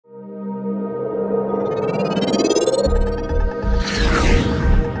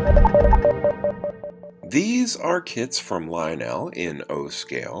These are kits from Lionel in O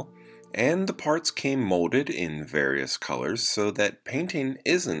scale, and the parts came molded in various colors so that painting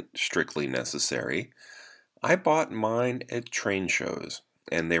isn't strictly necessary. I bought mine at train shows,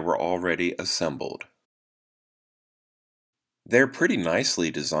 and they were already assembled. They're pretty nicely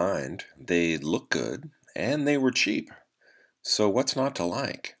designed, they look good, and they were cheap. So what's not to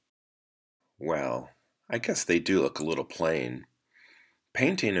like? Well, I guess they do look a little plain.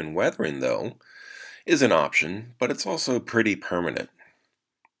 Painting and weathering, though, is an option, but it's also pretty permanent.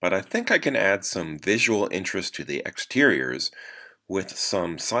 But I think I can add some visual interest to the exteriors with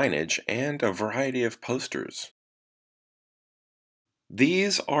some signage and a variety of posters.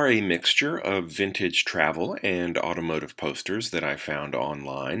 These are a mixture of vintage travel and automotive posters that I found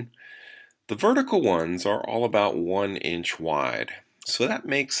online. The vertical ones are all about 1 inch wide, so that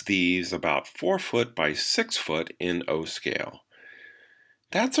makes these about 4 foot by 6 foot in O scale.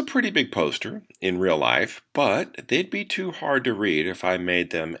 That's a pretty big poster in real life, but they'd be too hard to read if I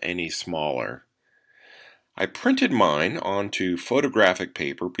made them any smaller. I printed mine onto photographic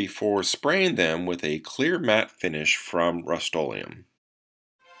paper before spraying them with a clear matte finish from Rust-Oleum.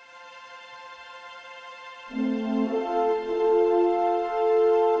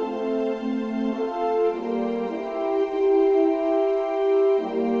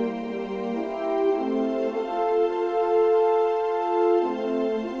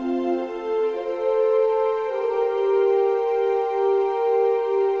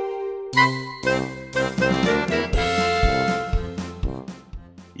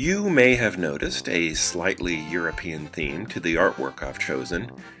 You may have noticed a slightly European theme to the artwork I've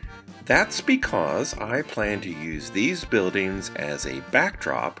chosen. That's because I plan to use these buildings as a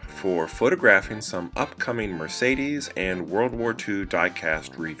backdrop for photographing some upcoming Mercedes and World War II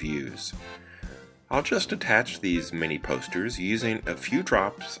die-cast reviews. I'll just attach these mini posters using a few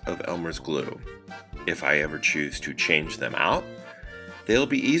drops of Elmer's glue. If I ever choose to change them out, they'll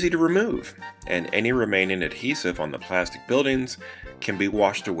be easy to remove, and any remaining adhesive on the plastic buildings can be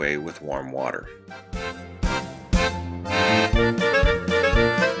washed away with warm water.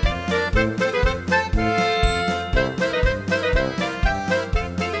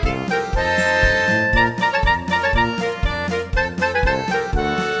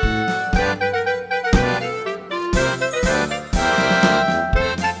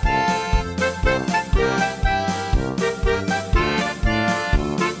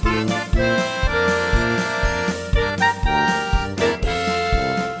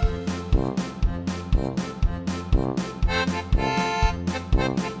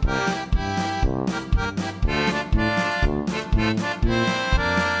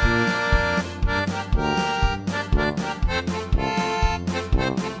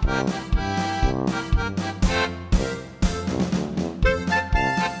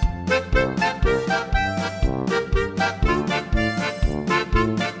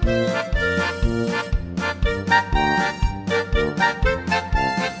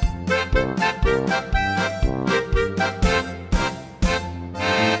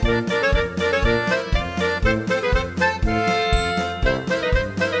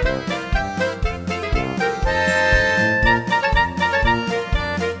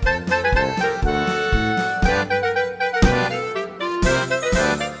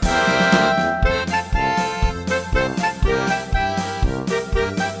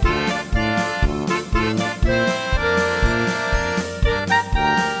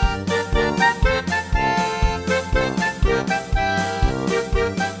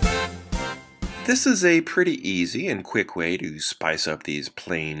 This is a pretty easy and quick way to spice up these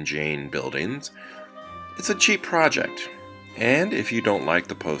plain Jane buildings. It's a cheap project, and if you don't like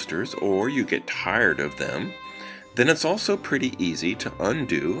the posters or you get tired of them, then it's also pretty easy to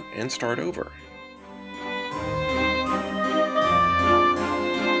undo and start over.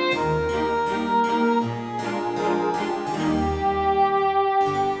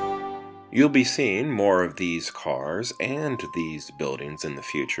 You'll be seeing more of these cars and these buildings in the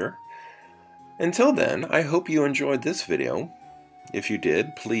future. Until then, I hope you enjoyed this video. If you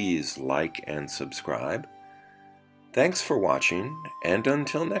did, please like and subscribe. Thanks for watching, and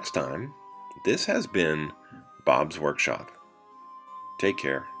until next time, this has been Bob's Workshop. Take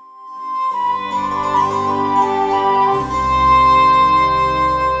care.